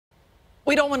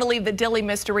We don't want to leave the Dilly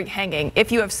mystery hanging.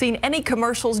 If you have seen any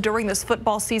commercials during this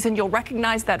football season, you'll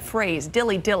recognize that phrase,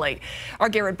 Dilly, Dilly. Our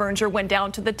Garrett Berger went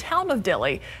down to the town of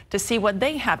Dilley to see what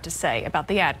they have to say about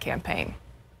the ad campaign.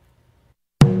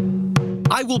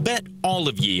 I will bet all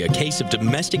of ye a case of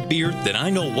domestic beer that I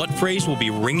know what phrase will be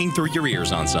ringing through your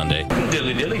ears on Sunday.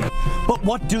 Dilly, Dilly. But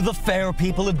what do the fair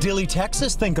people of Dilley,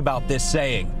 Texas think about this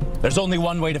saying? There's only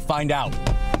one way to find out.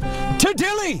 To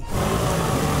Dilley!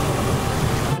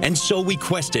 And so we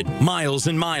quested miles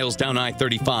and miles down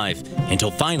I-35 until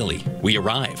finally we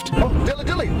arrived. Oh, Dilly,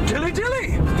 Dilly. Dilly,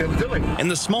 Dilly. Dilly, Dilly. In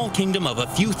the small kingdom of a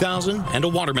few thousand and a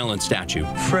watermelon statue,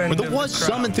 where there was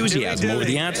some enthusiasm over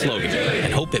the ad slogan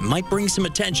and hope it might bring some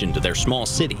attention to their small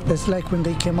city. It's like when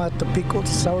they came out the pickles,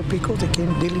 sour pickles, they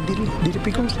came Dilly, Dilly, Dilly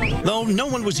pickles. Though no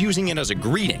one was using it as a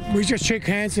greeting. We just shake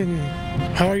hands and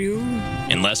how are you?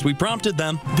 Unless we prompted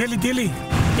them. Dilly, Dilly.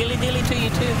 Dilly, Dilly to you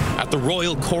too. At the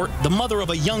royal court, the mother of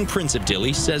a young prince of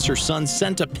Dilley says her son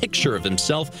sent a picture of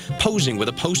himself posing with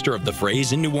a poster of the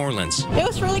phrase in New Orleans. It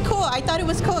was really cool. I thought it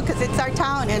was cool because it's our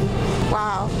town, and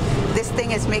wow, this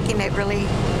thing is making it really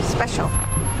special.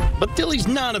 But Dilley's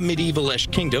not a medieval-ish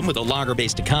kingdom with a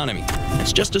lager-based economy.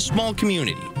 It's just a small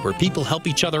community where people help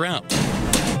each other out,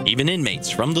 even inmates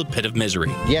from the pit of misery.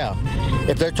 Yeah,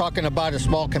 if they're talking about a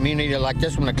small community like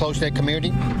this one, a close-knit community,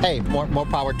 hey, more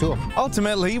power to them.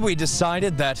 Ultimately, we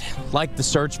decided that, like the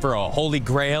search for a holy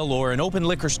grail or an open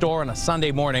liquor store on a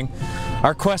Sunday morning,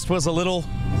 our quest was a little,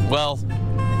 well,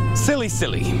 silly.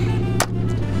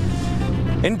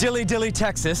 In Dilley,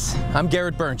 Texas, I'm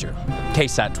Garrett Berger,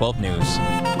 KSAT 12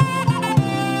 News.